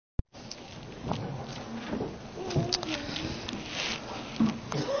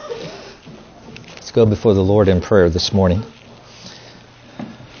Let's go before the Lord in prayer this morning.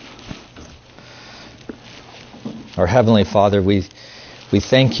 Our Heavenly Father, we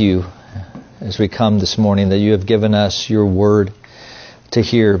thank you as we come this morning that you have given us your word to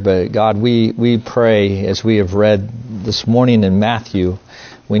hear. But God, we pray as we have read this morning in Matthew,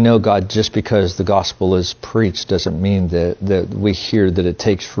 we know, God, just because the gospel is preached doesn't mean that we hear that it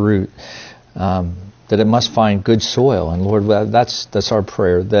takes root, that it must find good soil. And Lord, that's our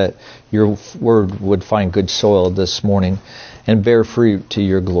prayer, that your word would find good soil this morning and bear fruit to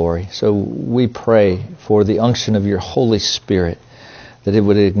your glory. So we pray for the unction of your Holy Spirit, that it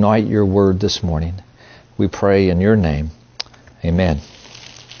would ignite your word this morning. We pray in your name. Amen.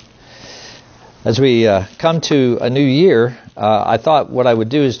 As we come to a new year, I thought what I would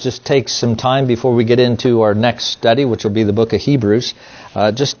do is just take some time before we get into our next study, which will be the book of Hebrews,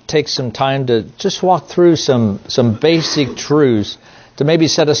 just take some time to just walk through some basic truths to maybe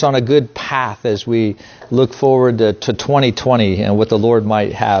set us on a good path as we look forward to 2020 and what the Lord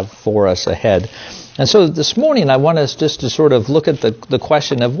might have for us ahead. And so this morning I want us just to sort of look at the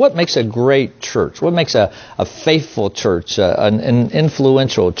question of what makes a great church, what makes a faithful church, an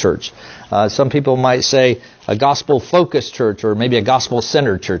influential church. Some people might say a gospel-focused church, or maybe a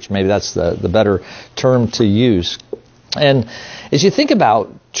gospel-centered church. Maybe that's the better term to use. And as you think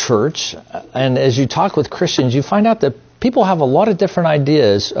about church, and as you talk with Christians, you find out that people have a lot of different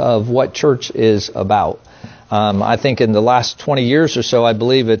ideas of what church is about. I think in the last 20 years or so, I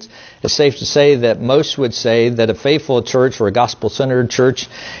believe it's safe to say that most would say that a faithful church or a gospel-centered church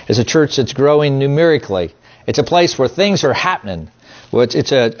is a church that's growing numerically. It's a place where things are happening. Well,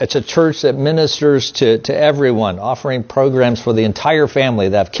 it's a church that ministers to everyone, offering programs for the entire family.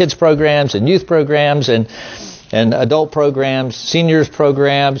 They have kids programs and youth programs and adult programs, seniors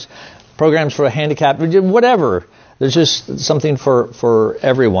programs for handicapped, whatever. There's just something for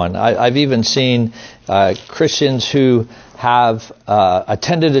everyone. I've even seen Christians who have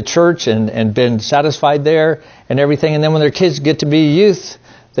attended a church and been satisfied there and everything, and then when their kids get to be youth,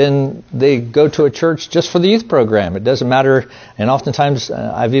 then they go to a church just for the youth program. It doesn't matter, and oftentimes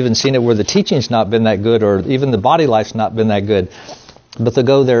I've even seen it where the teaching's not been that good, or even the body life's not been that good, but they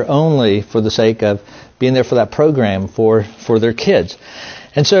go there only for the sake of being there for that program for their kids.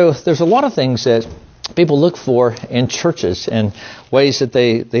 And so there's a lot of things that people look for in churches and ways that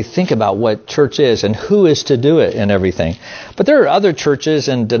they think about what church is and who is to do it and everything. But there are other churches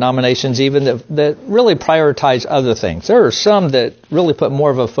and denominations even that really prioritize other things. There are some that really put more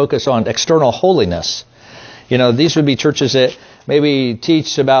of a focus on external holiness. You know, these would be churches that maybe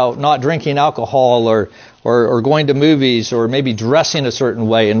teach about not drinking alcohol or going to movies or maybe dressing a certain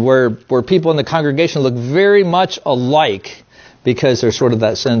way, and where people in the congregation look very much alike, because there's sort of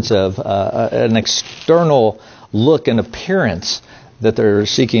that sense of an external look and appearance that they're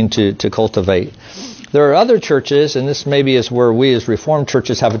seeking to cultivate. There are other churches, and this maybe is where we as Reformed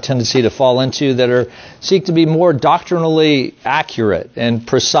churches have a tendency to fall into, that seek to be more doctrinally accurate and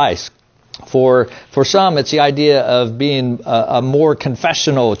precise. For some, it's the idea of being a more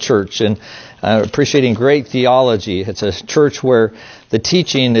confessional church and appreciating great theology. It's a church where the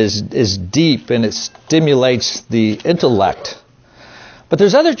teaching is deep and it stimulates the intellect. But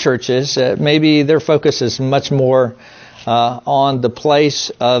there's other churches, maybe their focus is much more on the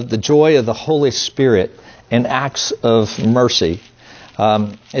place of the joy of the Holy Spirit and acts of mercy.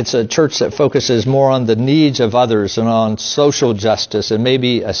 It's a church that focuses more on the needs of others and on social justice and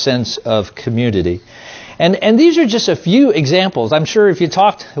maybe a sense of community. And these are just a few examples. I'm sure if you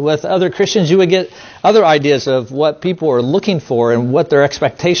talked with other Christians, you would get other ideas of what people are looking for and what their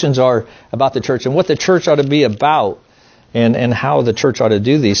expectations are about the church and what the church ought to be about. And how the church ought to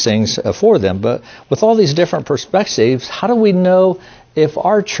do these things for them. But with all these different perspectives, how do we know if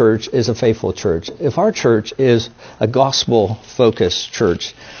our church is a faithful church? If our church is a gospel-focused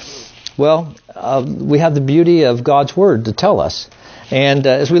church? Well, we have the beauty of God's Word to tell us. And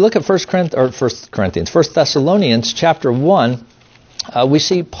as we look at 1 Thessalonians chapter 1, we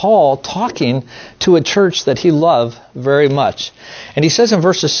see Paul talking to a church that he loved very much. And he says in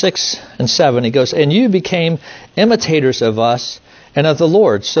verses 6 and 7, he goes, "And you became imitators of us and of the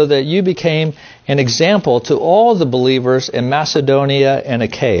Lord, so that you became an example to all the believers in Macedonia and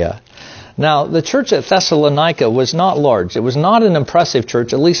Achaia." Now, the church at Thessalonica was not large. It was not an impressive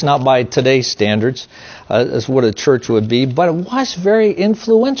church, at least not by today's standards, as what a church would be, but it was very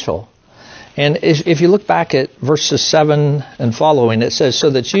influential. And if you look back at verses 7 and following, it says,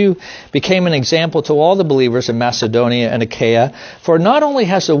 "So that you became an example to all the believers in Macedonia and Achaia. For not only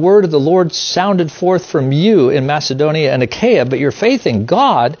has the word of the Lord sounded forth from you in Macedonia and Achaia, but your faith in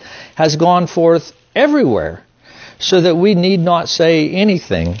God has gone forth everywhere, so that we need not say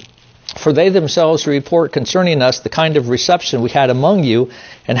anything. For they themselves report concerning us the kind of reception we had among you,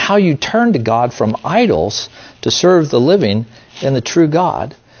 and how you turned to God from idols to serve the living and the true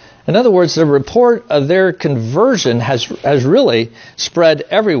God. In other words, the report of their conversion has really spread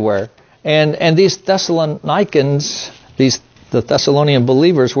everywhere. And these Thessalonians, the Thessalonian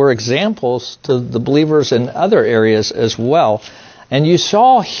believers, were examples to the believers in other areas as well. And you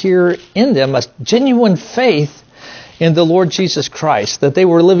saw here in them a genuine faith in the Lord Jesus Christ, that they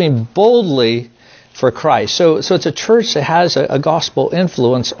were living boldly for Christ. So it's a church that has a gospel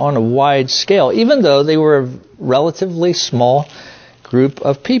influence on a wide scale, even though they were a relatively small group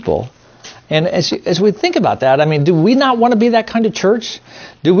of people. And as we think about that, I mean, do we not want to be that kind of church?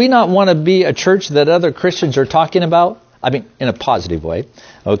 Do we not want to be a church that other Christians are talking about? I mean, in a positive way,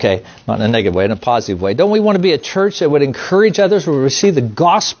 okay? Not in a negative way, in a positive way. Don't we want to be a church that would encourage others, where we see the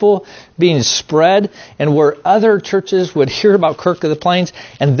gospel being spread, and where other churches would hear about Kirk of the Plains,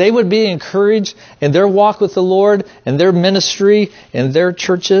 and they would be encouraged in their walk with the Lord, and their ministry, in their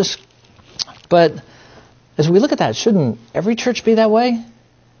churches? But as we look at that, shouldn't every church be that way?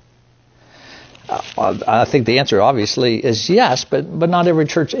 I think the answer obviously is yes, but not every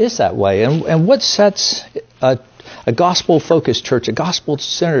church is that way. And what sets a gospel-focused church, a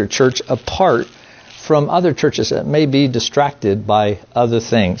gospel-centered church, apart from other churches that may be distracted by other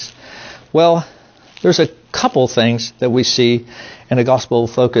things? Well, there's a couple things that we see in a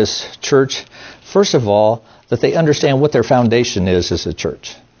gospel-focused church. First of all, that they understand what their foundation is as a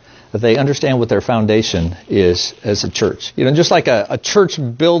church. That they understand what their foundation is as a church. You know, just like a church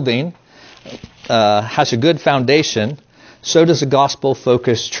building has a good foundation, so does a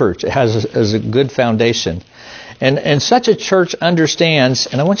gospel-focused church. It has a good foundation. And such a church understands,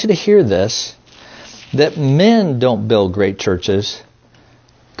 and I want you to hear this, that men don't build great churches,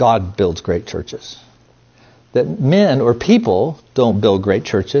 God builds great churches. That men or people don't build great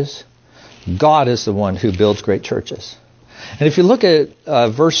churches, God is the one who builds great churches. And if you look at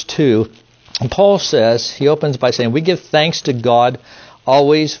verse 2, Paul says, he opens by saying, we give thanks to God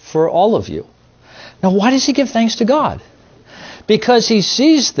always for all of you. Now, why does he give thanks to God? Because he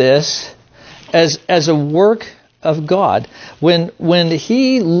sees this as a work of God. When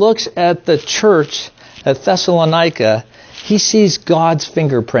he looks at the church at Thessalonica, he sees God's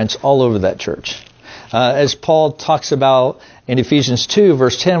fingerprints all over that church. As Paul talks about in Ephesians 2,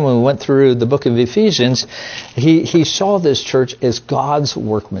 verse 10, when we went through the book of Ephesians, he saw this church as God's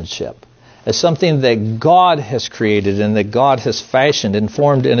workmanship, as something that God has created and that God has fashioned and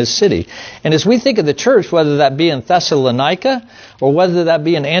formed in His city. And as we think of the church, whether that be in Thessalonica or whether that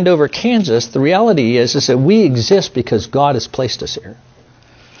be in Andover, Kansas, the reality is that we exist because God has placed us here.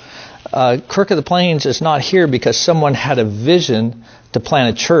 Kirk of the Plains is not here because someone had a vision to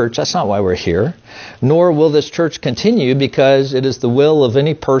plant a church. That's not why we're here. Nor will this church continue because it is the will of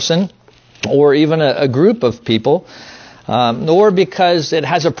any person or even a group of people. Nor because it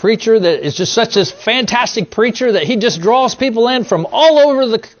has a preacher that is just such a fantastic preacher that he just draws people in from all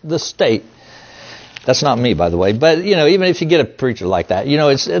over the state. That's not me, by the way. But, you know, even if you get a preacher like that, you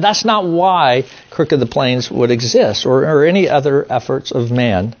know, that's not why Kirk of the Plains would exist or any other efforts of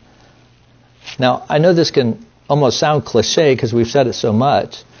man. Now, I know this can almost sound cliche because we've said it so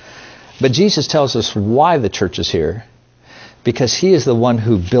much, but Jesus tells us why the church is here. Because He is the one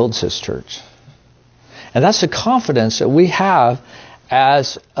who builds His church. And that's the confidence that we have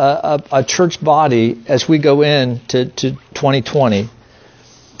as a church body as we go into 2020.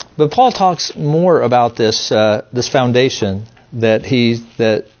 But Paul talks more about this foundation that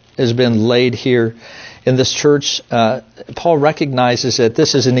has been laid here in this church. Paul recognizes that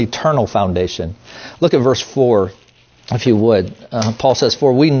this is an eternal foundation. Look at verse 4, if you would. Paul says,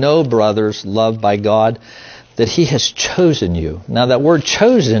 "For we know, brothers, loved by God, that He has chosen you." Now that word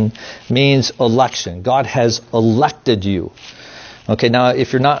chosen means election. God has elected you. Okay, now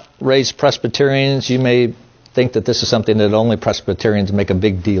if you're not raised Presbyterians, you may think that this is something that only Presbyterians make a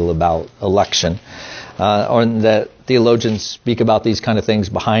big deal about, election. Or that theologians speak about these kind of things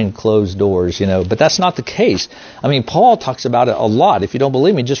behind closed doors, you know. But that's not the case. I mean, Paul talks about it a lot. If you don't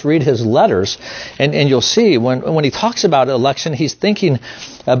believe me, just read his letters. And you'll see when he talks about election, he's thinking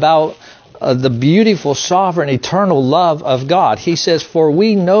about the beautiful, sovereign, eternal love of God. He says, "For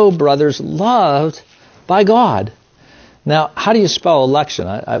we know, brothers, loved by God." Now, how do you spell election?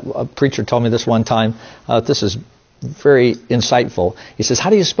 A preacher told me this one time. This is very insightful. He says,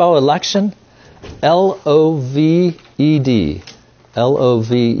 how do you spell election? L-O-V-E-D.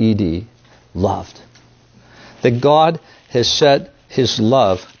 L-O-V-E-D. Loved. That God has set His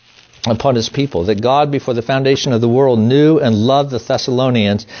love upon His people. That God, before the foundation of the world, knew and loved the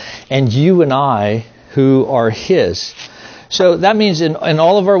Thessalonians, and you and I, who are His, So that means in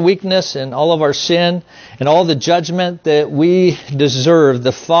all of our weakness and all of our sin and all the judgment that we deserve,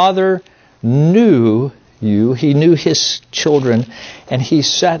 the Father knew you. He knew His children, and He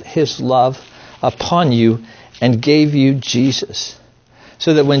set His love upon you and gave you Jesus.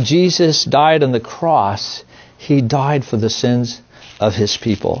 So that when Jesus died on the cross, He died for the sins of His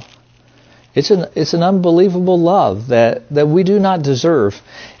people. It's an unbelievable love that we do not deserve,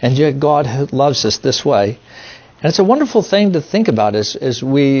 and yet God loves us this way. And it's a wonderful thing to think about as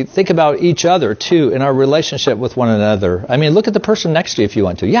we think about each other, too, in our relationship with one another. I mean, look at the person next to you if you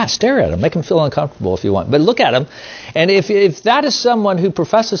want to. Yeah, stare at them. Make them feel uncomfortable if you want. But look at them. And if that is someone who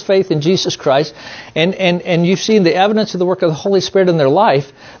professes faith in Jesus Christ, and you've seen the evidence of the work of the Holy Spirit in their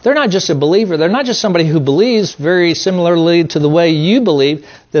life, they're not just a believer. They're not just somebody who believes very similarly to the way you believe,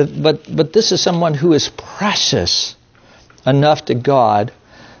 but this is someone who is precious enough to God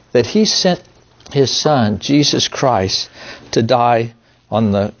that He sent His Son, Jesus Christ, to die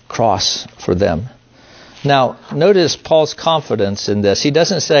on the cross for them. Now, notice Paul's confidence in this. He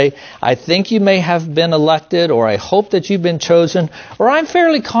doesn't say, I think you may have been elected, or I hope that you've been chosen, or I'm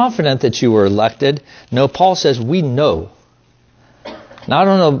fairly confident that you were elected. No, Paul says, we know. Now, I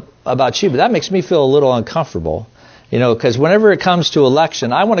don't know about you, but that makes me feel a little uncomfortable. You know, because whenever it comes to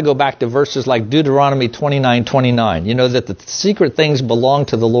election, I want to go back to verses like Deuteronomy 29:29. You know, that the secret things belong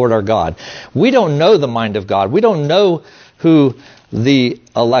to the Lord our God. We don't know the mind of God. We don't know who the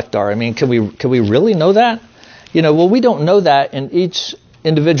elect are. I mean, can we really know that? You know, well, we don't know that in each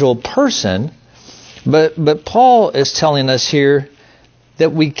individual person, but Paul is telling us here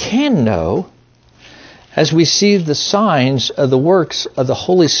that we can know as we see the signs of the works of the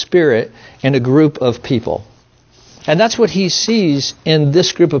Holy Spirit in a group of people. And that's what he sees in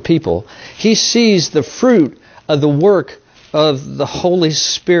this group of people. He sees the fruit of the work of the Holy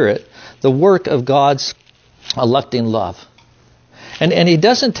Spirit, the work of God's electing love. And he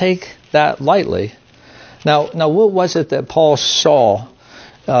doesn't take that lightly. Now, what was it that Paul saw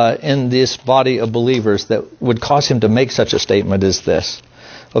in this body of believers that would cause him to make such a statement as this?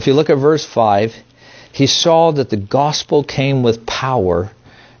 Well, if you look at verse 5, he saw that the gospel came with power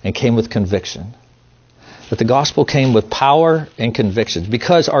and came with conviction. That the gospel came with power and conviction.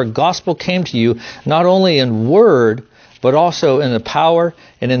 Because our gospel came to you not only in word, but also in the power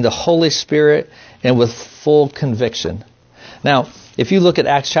and in the Holy Spirit and with full conviction. Now, if you look at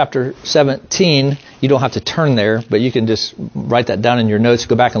Acts chapter 17, you don't have to turn there, but you can just write that down in your notes.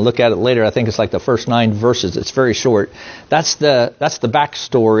 Go back and look at it later. I think it's like the first 9 verses. It's very short. That's the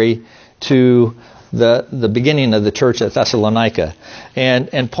backstory to the beginning of the church at Thessalonica.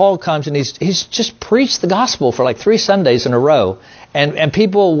 And Paul comes and he's just preached the gospel for like 3 Sundays in a row. And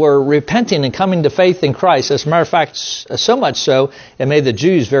people were repenting and coming to faith in Christ. As a matter of fact, so much so, it made the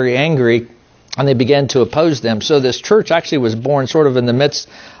Jews very angry, and they began to oppose them. So this church actually was born sort of in the midst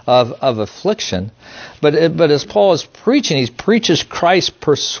of affliction. But as Paul is preaching, he preaches Christ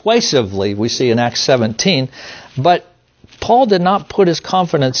persuasively, we see in Acts 17. But Paul did not put his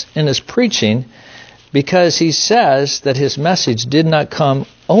confidence in his preaching, because he says that his message did not come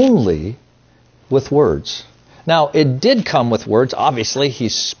only with words. Now, it did come with words. Obviously, he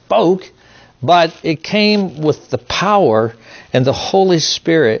spoke, but it came with the power and the Holy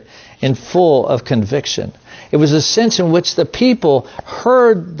Spirit in full of conviction. It was a sense in which the people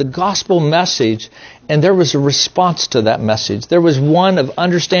heard the gospel message, and there was a response to that message. There was one of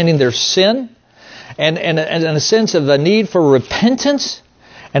understanding their sin, and a sense of the need for repentance,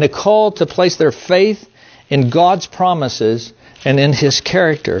 and a call to place their faith in God's promises and in His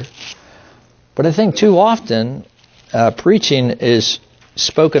character. But I think too often preaching is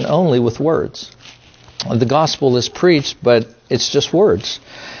spoken only with words. The gospel is preached, but it's just words.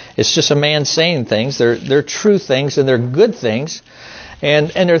 It's just a man saying things. They're true things, and they're good things.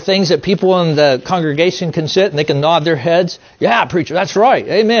 And they're things that people in the congregation can sit and they can nod their heads. Yeah, preacher, that's right.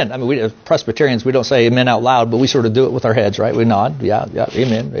 Amen. I mean, we as Presbyterians, we don't say amen out loud, but we sort of do it with our heads, right? We nod. Yeah,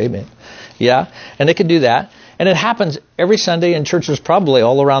 amen, amen. Yeah, and they can do that. And it happens every Sunday in churches probably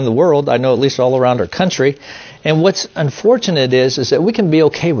all around the world. I know at least all around our country. And what's unfortunate is that we can be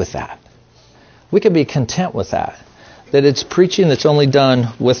okay with that. We can be content with that. That it's preaching that's only done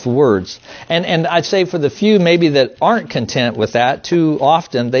with words. And I'd say for the few maybe that aren't content with that, too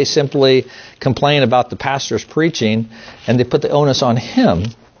often they simply complain about the pastor's preaching and they put the onus on him,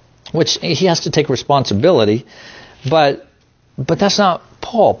 which he has to take responsibility. But that's not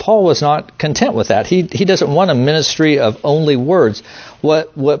Paul. Paul was not content with that. He doesn't want a ministry of only words.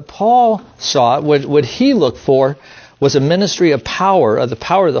 What Paul saw, what he looked for, was a ministry of power, of the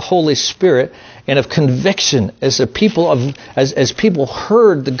power of the Holy Spirit, and of conviction as people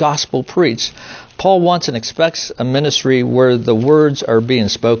heard the gospel preached. Paul wants and expects a ministry where the words are being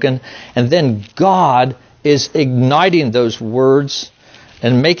spoken, and then God is igniting those words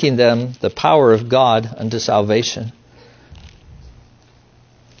and making them the power of God unto salvation.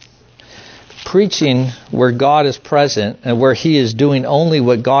 Preaching where God is present and where He is doing only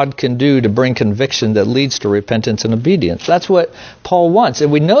what God can do to bring conviction that leads to repentance and obedience. That's what Paul wants.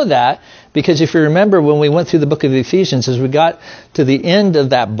 And we know that because if you remember when we went through the book of Ephesians, as we got to the end of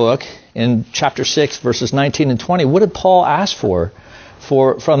that book in chapter 6, verses 19 and 20, what did Paul ask for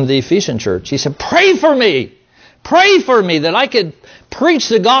from the Ephesian church? He said, pray for me. Pray for me that I could preach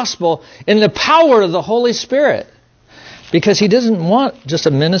the gospel in the power of the Holy Spirit. Because he doesn't want just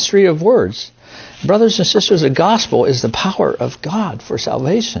a ministry of words. Brothers and sisters, the gospel is the power of God for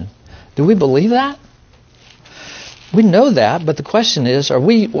salvation. Do we believe that? We know that, but the question is, are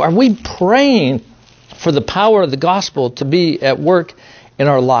we praying for the power of the gospel to be at work in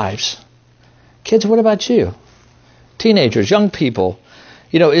our lives? Kids, what about you? Teenagers, young people,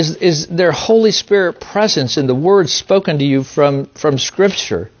 is there Holy Spirit presence in the words spoken to you from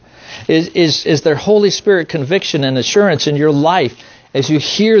Scripture? Is there Holy Spirit conviction and assurance in your life as you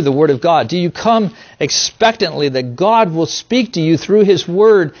hear the Word of God? Do you come expectantly that God will speak to you through His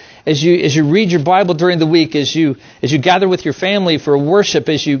Word as you read your Bible during the week, as you gather with your family for worship,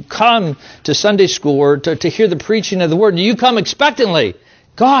 as you come to Sunday school or to hear the preaching of the Word? Do you come expectantly?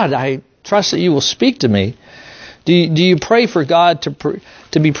 God, I trust that you will speak to me. Do you pray for God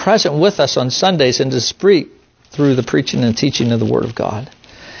to be present with us on Sundays and to speak through the preaching and teaching of the Word of God?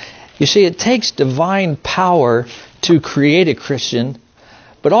 You see, it takes divine power to create a Christian,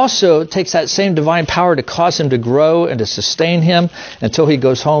 but also it takes that same divine power to cause him to grow and to sustain him until he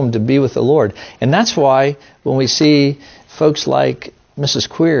goes home to be with the Lord. And that's why when we see folks like Mrs.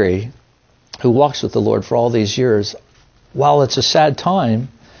 Query, who walks with the Lord for all these years, while it's a sad time,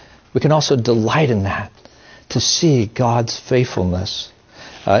 we can also delight in that, to see God's faithfulness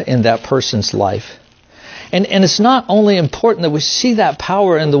in that person's life. And it's not only important that we see that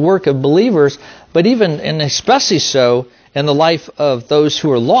power in the work of believers, but even and especially so in the life of those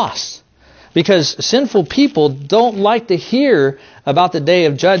who are lost. Because sinful people don't like to hear about the day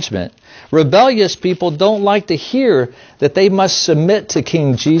of judgment. Rebellious people don't like to hear that they must submit to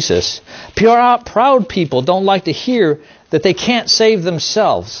King Jesus. Proud people don't like to hear that they can't save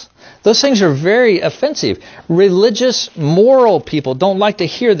themselves. Those things are very offensive. Religious, moral people don't like to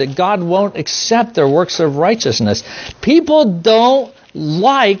hear that God won't accept their works of righteousness. People don't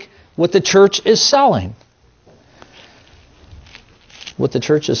like what the church is selling, what the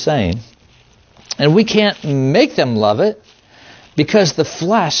church is saying. And we can't make them love it because the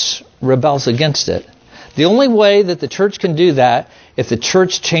flesh rebels against it. The only way that the church can do that if the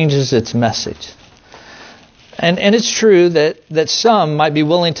church changes its message. And it's true that some might be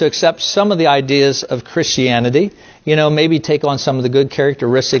willing to accept some of the ideas of Christianity, maybe take on some of the good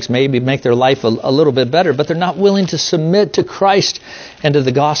characteristics, maybe make their life a little bit better, but they're not willing to submit to Christ and to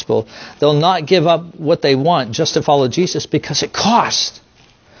the gospel. They'll not give up what they want just to follow Jesus because it costs.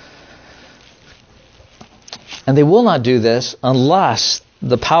 And they will not do this unless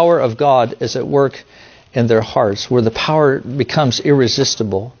the power of God is at work in their hearts, where the power becomes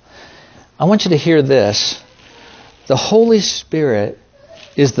irresistible. I want you to hear this. The Holy Spirit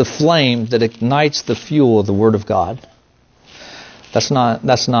is the flame that ignites the fuel of the Word of God. That's not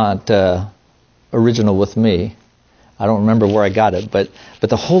original with me. I don't remember where I got it, but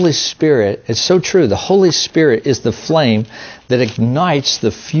the Holy Spirit, it's so true. The Holy Spirit is the flame that ignites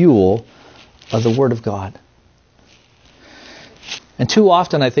the fuel of the Word of God. And too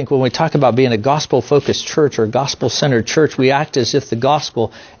often, I think, when we talk about being a gospel-focused church or a gospel-centered church, we act as if the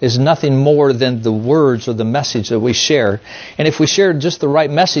gospel is nothing more than the words or the message that we share. And if we share just the right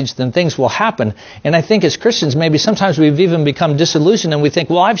message, then things will happen. And I think as Christians, maybe sometimes we've even become disillusioned and we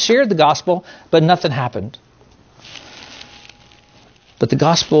think, well, I've shared the gospel, but nothing happened. But the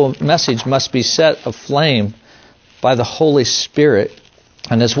gospel message must be set aflame by the Holy Spirit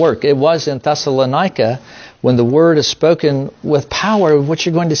and His work. It was in Thessalonica when the word is spoken with power. What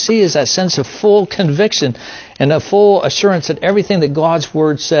you're going to see is that sense of full conviction and a full assurance that everything that God's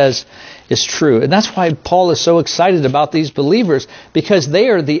word says is true. And that's why Paul is so excited about these believers, because they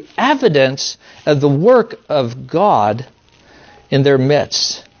are the evidence of the work of God in their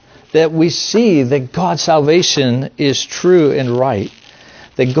midst. That we see that God's salvation is true and right.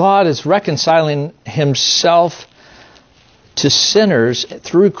 That God is reconciling Himself to sinners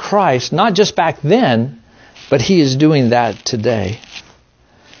through Christ, not just back then, but He is doing that today.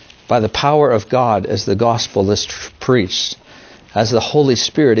 by the power of God as the gospel is preached, as the Holy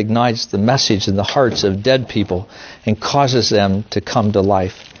Spirit ignites the message in the hearts of dead people and causes them to come to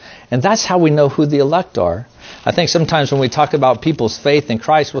life. And that's how we know who the elect are. I think sometimes when we talk about people's faith in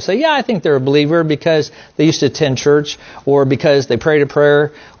Christ, we'll say, yeah, I think they're a believer because they used to attend church or because they prayed a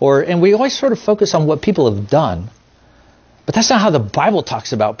prayer, and we always sort of focus on what people have done. But that's not how the Bible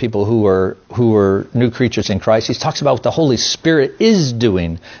talks about people who are new creatures in Christ. He talks about what the Holy Spirit is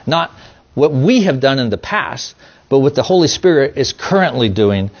doing, not what we have done in the past, but what the Holy Spirit is currently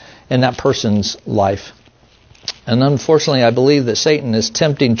doing in that person's life. And unfortunately, I believe that Satan is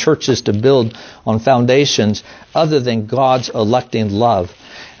tempting churches to build on foundations other than God's electing love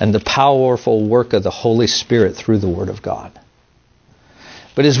and the powerful work of the Holy Spirit through the Word of God.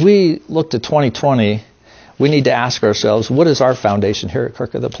 But as we look to 2020, we need to ask ourselves, what is our foundation here at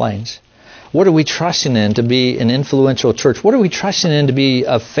Kirk of the Plains? What are we trusting in to be an influential church? What are we trusting in to be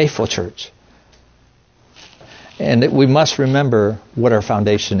a faithful church? And we must remember what our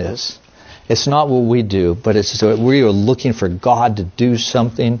foundation is. It's not what we do, but it's that we are looking for God to do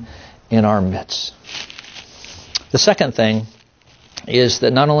something in our midst. The second thing is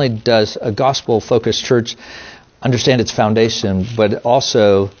that not only does a gospel-focused church understand its foundation, but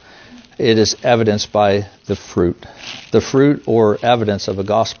also it is evidenced by the fruit. The fruit or evidence of a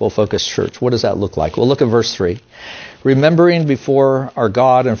gospel-focused church. What does that look like? Well, look at verse 3. Remembering before our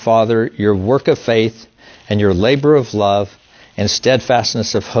God and Father your work of faith and your labor of love and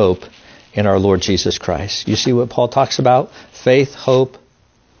steadfastness of hope in our Lord Jesus Christ. You see what Paul talks about? Faith, hope,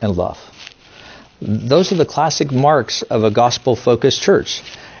 and love. Those are the classic marks of a gospel-focused church.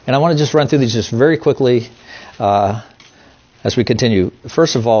 And I want to just run through these just very quickly as we continue.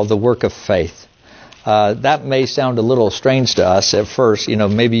 First of all, the work of faith. That may sound a little strange to us at first.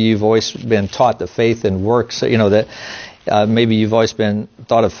 Maybe you've always been taught that faith and works, maybe you've always been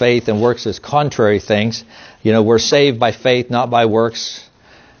thought of faith and works as contrary things. We're saved by faith, not by works.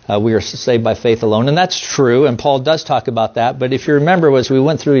 We are saved by faith alone. And that's true, and Paul does talk about that. But if you remember, as we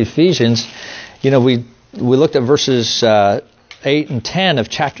went through Ephesians, we looked at verses 8 and 10 of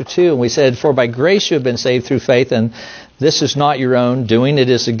chapter 2, and we said, for by grace you have been saved through faith, and this is not your own doing. It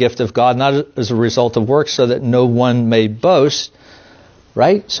is a gift of God, not as a result of works, so that no one may boast.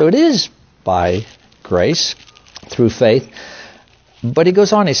 Right? So it is by grace, through faith. But he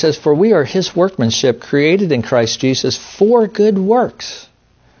goes on, he says, for we are his workmanship, created in Christ Jesus for good works.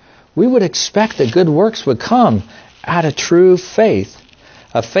 We would expect that good works would come out of true faith.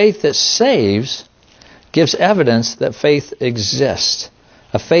 A faith that saves gives evidence that faith exists.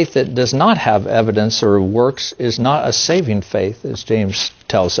 A faith that does not have evidence or works is not a saving faith, as James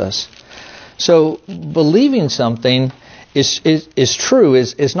tells us. So believing something is true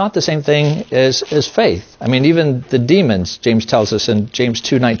is not the same thing as faith. I mean, even the demons, James tells us in James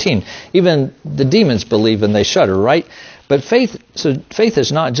 2:19, even the demons believe and they shudder, right? But faith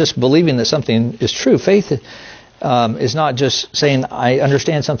is not just believing that something is true. Faith is not just saying, I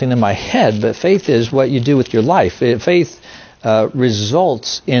understand something in my head, but faith is what you do with your life. Faith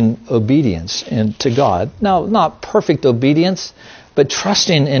results in obedience to God. Now, not perfect obedience, but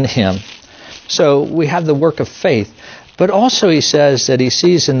trusting in Him. So we have the work of faith. But also he says that he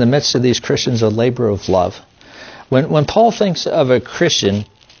sees in the midst of these Christians a labor of love. When Paul thinks of a Christian,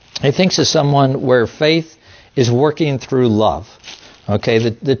 he thinks of someone where faith is working through love. Okay,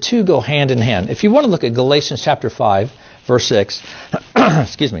 the two go hand in hand. If you want to look at Galatians chapter 5, verse 6,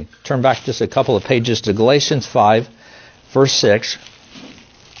 excuse me, turn back just a couple of pages to Galatians 5, verse 6.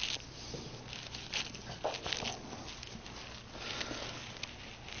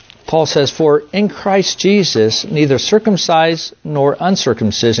 Paul says, for in Christ Jesus neither circumcised nor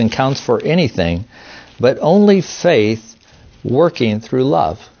uncircumcision counts for anything, but only faith working through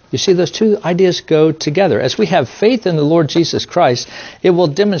love. You see, those two ideas go together. As we have faith in the Lord Jesus Christ, it will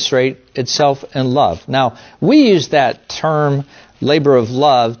demonstrate itself in love. Now, we use that term, labor of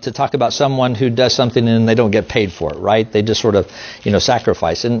love, to talk about someone who does something and they don't get paid for it, right? They just sort of,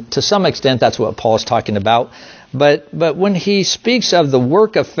 sacrifice. And to some extent, that's what Paul is talking about. But when he speaks of the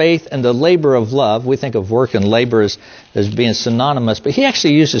work of faith and the labor of love, we think of work and labor as being synonymous, but he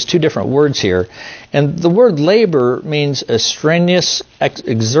actually uses two different words here. And the word labor means a strenuous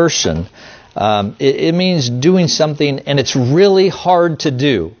exertion. It means doing something, and it's really hard to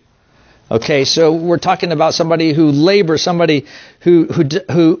do. Okay, so we're talking about somebody who labors, somebody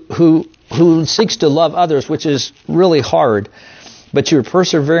who seeks to love others, which is really hard. But you're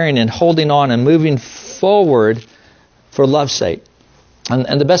persevering and holding on and moving forward for love's sake.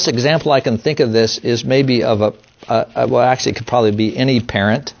 And the best example I can think of this is maybe of well, actually, it could probably be any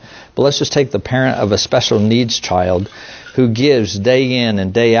parent, but let's just take the parent of a special needs child who gives day in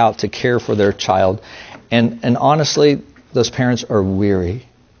and day out to care for their child. And honestly, those parents are weary.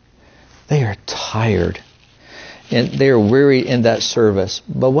 They are tired. And they are weary in that service.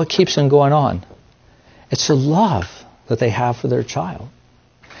 But what keeps them going on? It's the love that they have for their child.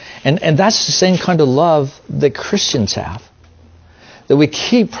 And that's the same kind of love that Christians have. That we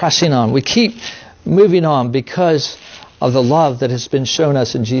keep pressing on. We keep moving on because of the love that has been shown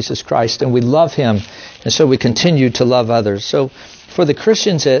us in Jesus Christ. And we love Him. And so we continue to love others. So for the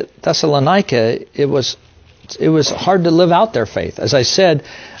Christians at Thessalonica, it was hard to live out their faith. As I said,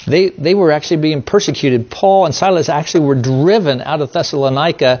 they were actually being persecuted. Paul and Silas actually were driven out of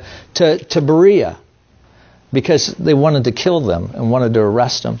Thessalonica to Berea because they wanted to kill them and wanted to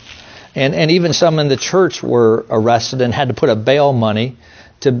arrest them. And even some in the church were arrested and had to put up bail money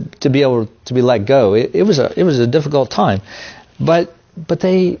to be able to be let go. It was a difficult time. But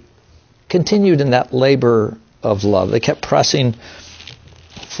they continued in that labor of love. They kept pressing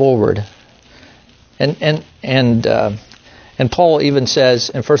forward. And Paul even says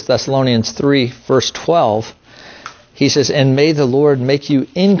in 1 Thessalonians 3, verse 12, he says, "And may the Lord make you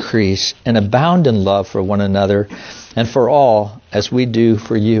increase and abound in love for one another and for all, as we do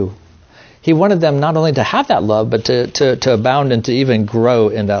for you." He wanted them not only to have that love, but to abound and to even grow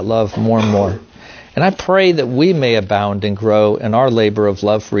in that love more and more. And I pray that we may abound and grow in our labor of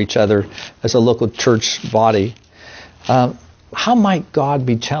love for each other as a local church body. How might God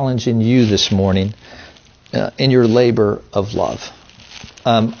be challenging you this morning in your labor of love?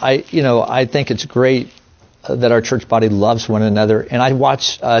 I think it's great that our church body loves one another, and I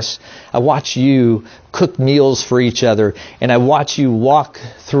watch you cook meals for each other, and I watch you walk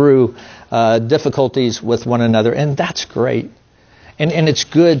through difficulties with one another, and that's great. And it's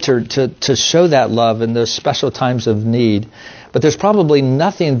good to show that love in those special times of need. But there's probably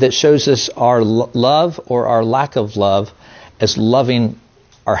nothing that shows us our love or our lack of love as loving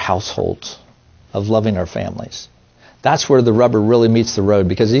our households, of loving our families. That's where the rubber really meets the road,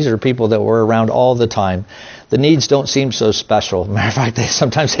 because these are people that we're around all the time. The needs don't seem so special. Matter of fact,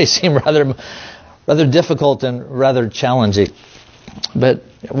 sometimes they seem rather difficult and rather challenging. But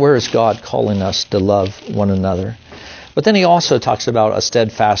where is God calling us to love one another? But then he also talks about a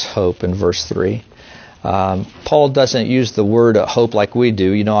steadfast hope in verse 3. Paul doesn't use the word hope like we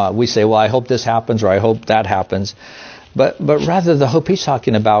do. We say, well, I hope this happens or I hope that happens. But rather the hope he's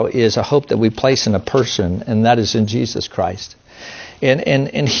talking about is a hope that we place in a person, and that is in Jesus Christ.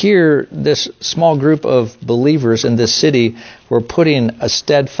 And here, this small group of believers in this city were putting a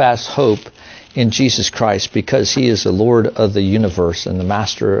steadfast hope in Jesus Christ because He is the Lord of the universe and the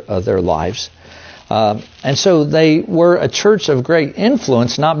master of their lives. And so they were a church of great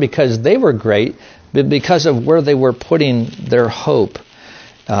influence, not because they were great, but because of where they were putting their hope.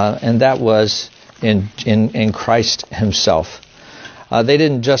 And that was in Christ Himself. They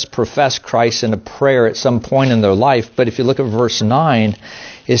didn't just profess Christ in a prayer at some point in their life, but if you look at verse 9,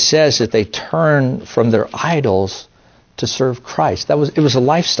 it says that they turned from their idols to serve Christ. It was a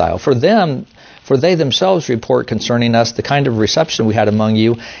lifestyle. For them, for they themselves report concerning us the kind of reception we had among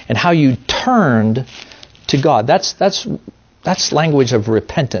you and how you turned to God. That's language of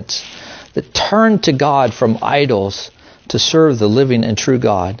repentance. That turned to God from idols to serve the living and true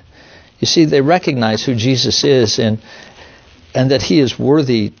God. You see, they recognize who Jesus is and that He is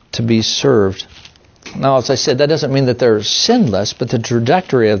worthy to be served. Now, as I said, that doesn't mean that they're sinless, but the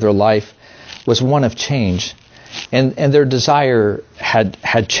trajectory of their life was one of change. And their desire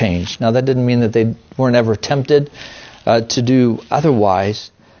had changed. Now, that didn't mean that they weren't ever tempted to do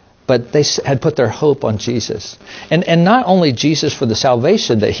otherwise, but they had put their hope on Jesus. And not only Jesus for the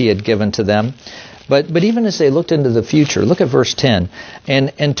salvation that He had given to them, but even as they looked into the future, look at verse 10.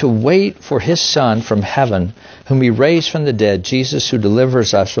 And to wait for His Son from heaven, whom He raised from the dead, Jesus who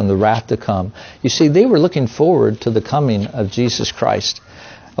delivers us from the wrath to come. You see, they were looking forward to the coming of Jesus Christ.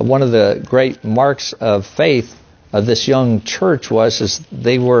 One of the great marks of faith of this young church was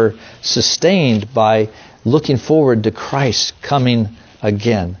they were sustained by looking forward to Christ coming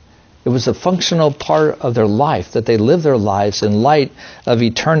again. It was a functional part of their life, that they lived their lives in light of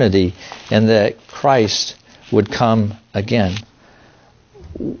eternity and that Christ would come again.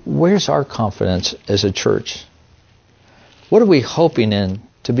 Where's our confidence as a church? What are we hoping in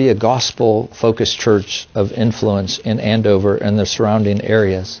to be a gospel-focused church of influence in Andover and the surrounding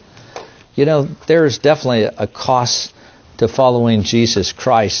areas? There's definitely a cost to following Jesus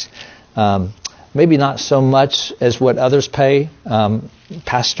Christ. Maybe not so much as what others pay.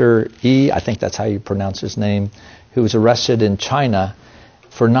 Pastor E, I think that's how you pronounce his name, who was arrested in China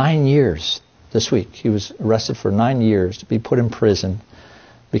for 9 years this week. He was arrested for 9 years to be put in prison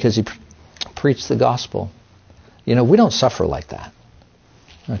because he preached the gospel. We don't suffer like that.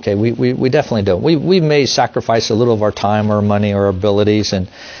 Okay, we definitely don't. We may sacrifice a little of our time, our money, our abilities, and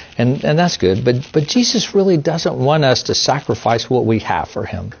that's good. But Jesus really doesn't want us to sacrifice what we have for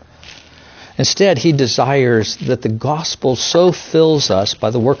him. Instead, he desires that the gospel so fills us by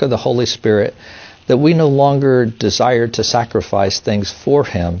the work of the Holy Spirit that we no longer desire to sacrifice things for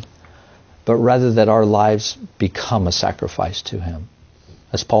him, but rather that our lives become a sacrifice to him.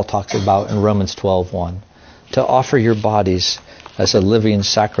 As Paul talks about in Romans 12:1, to offer your bodies as a living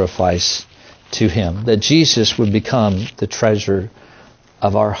sacrifice to him, that Jesus would become the treasure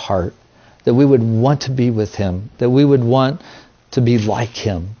of our heart, that we would want to be with him, that we would want to be like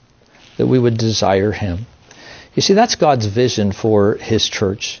him, that we would desire him. You see, that's God's vision for his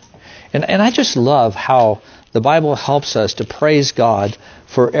church. And I just love how the Bible helps us to praise God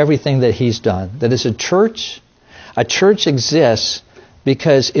for everything that he's done. That as a church exists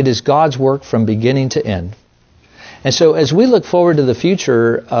because it is God's work from beginning to end. And so as we look forward to the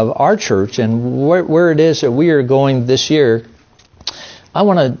future of our church and where it is that we are going this year, I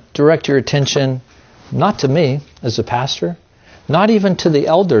want to direct your attention not to me as a pastor, not even to the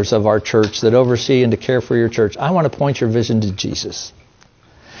elders of our church that oversee and to care for your church. I want to point your vision to Jesus.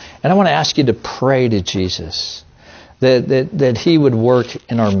 And I want to ask you to pray to Jesus that he would work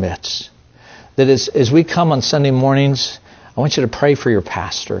in our midst. That as we come on Sunday mornings, I want you to pray for your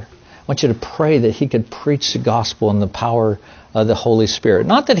pastor. I want you to pray that he could preach the gospel in the power of the Holy Spirit.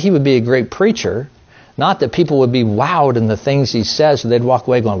 Not that he would be a great preacher, not that people would be wowed in the things he says, so they'd walk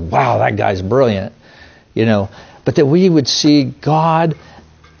away going, wow, that guy's brilliant, but that we would see God,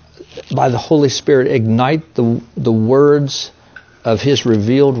 by the Holy Spirit, ignite the words of his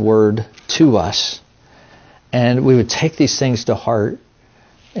revealed word to us, and we would take these things to heart,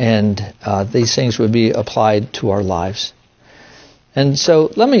 and these things would be applied to our lives. And so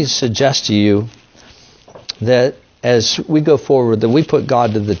let me suggest to you that as we go forward, that we put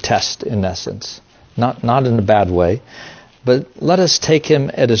God to the test, in essence. Not in a bad way, but let us take him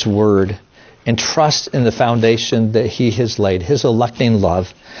at his word and trust in the foundation that he has laid, his electing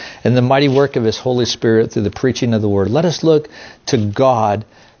love, and the mighty work of his Holy Spirit through the preaching of the word. Let us look to God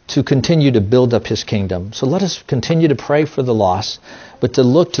to continue to build up his kingdom. So let us continue to pray for the lost, but to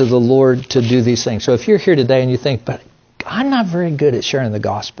look to the Lord to do these things. So if you're here today and you think, but I'm not very good at sharing the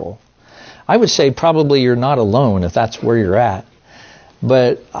gospel, I would say probably you're not alone if that's where you're at.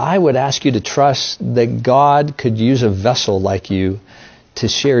 But I would ask you to trust that God could use a vessel like you to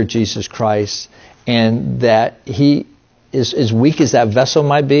share Jesus Christ, and that he is, as weak as that vessel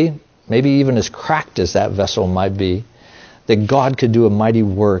might be, maybe even as cracked as that vessel might be, that God could do a mighty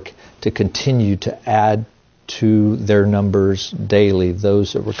work to continue to add to their numbers daily,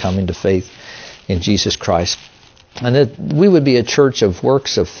 those that were coming to faith in Jesus Christ. And that we would be a church of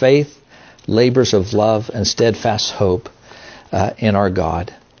works of faith, labors of love, and steadfast hope in our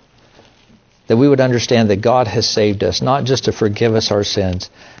God. That we would understand that God has saved us, not just to forgive us our sins,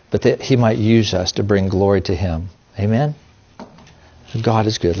 but that he might use us to bring glory to him. Amen? God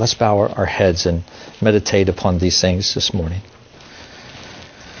is good. Let's bow our heads and meditate upon these things this morning.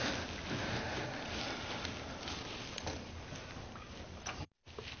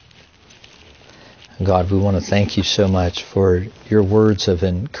 God, we want to thank you so much for your words of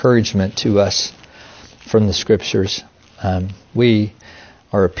encouragement to us from the Scriptures. We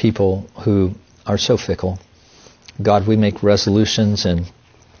are a people who are so fickle. God, we make resolutions, and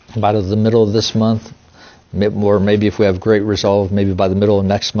by the middle of this month, or maybe if we have great resolve, maybe by the middle of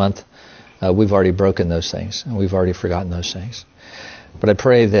next month, we've already broken those things, and we've already forgotten those things. But I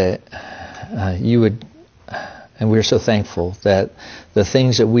pray that you would, and we're so thankful that the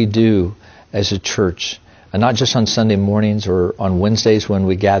things that we do as a church, and not just on Sunday mornings or on Wednesdays when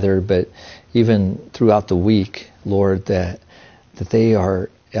we gather, but even throughout the week, Lord, that they are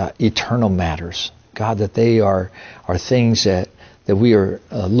eternal matters. God, that they are things that we are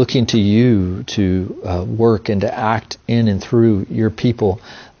looking to you to work and to act in and through your people,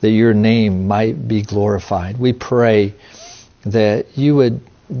 that your name might be glorified. We pray that you would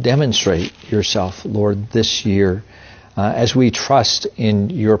demonstrate yourself, Lord, this year as we trust in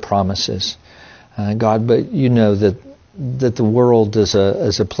your promises. God, but you know that the world is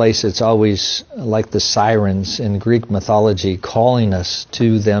a place that's always like the sirens in Greek mythology, calling us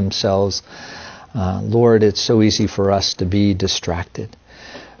to themselves. Lord, it's so easy for us to be distracted.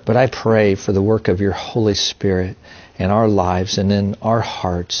 But I pray for the work of your Holy Spirit in our lives and in our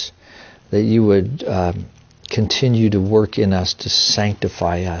hearts, that you would continue to work in us to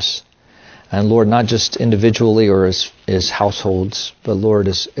sanctify us, And Lord, not just individually or as households, but Lord,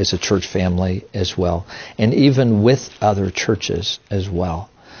 as a church family as well. And even with other churches as well.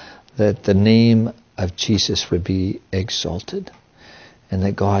 That the name of Jesus would be exalted. And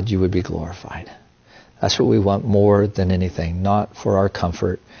that God, you would be glorified. That's what we want more than anything, not for our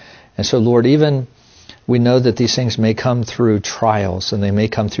comfort. And so Lord, even we know that these things may come through trials and they may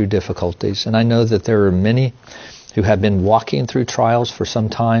come through difficulties. And I know that there are many who have been walking through trials for some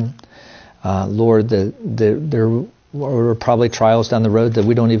time. Lord, there are probably trials down the road that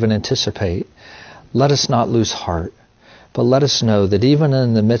we don't even anticipate. Let us not lose heart, but let us know that even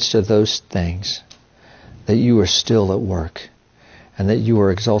in the midst of those things, that you are still at work and that you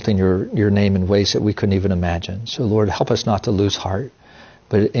are exalting your name in ways that we couldn't even imagine. So Lord, help us not to lose heart,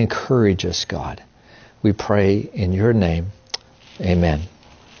 but encourage us, God. We pray in your name. Amen.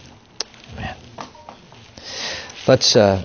 Amen. Let's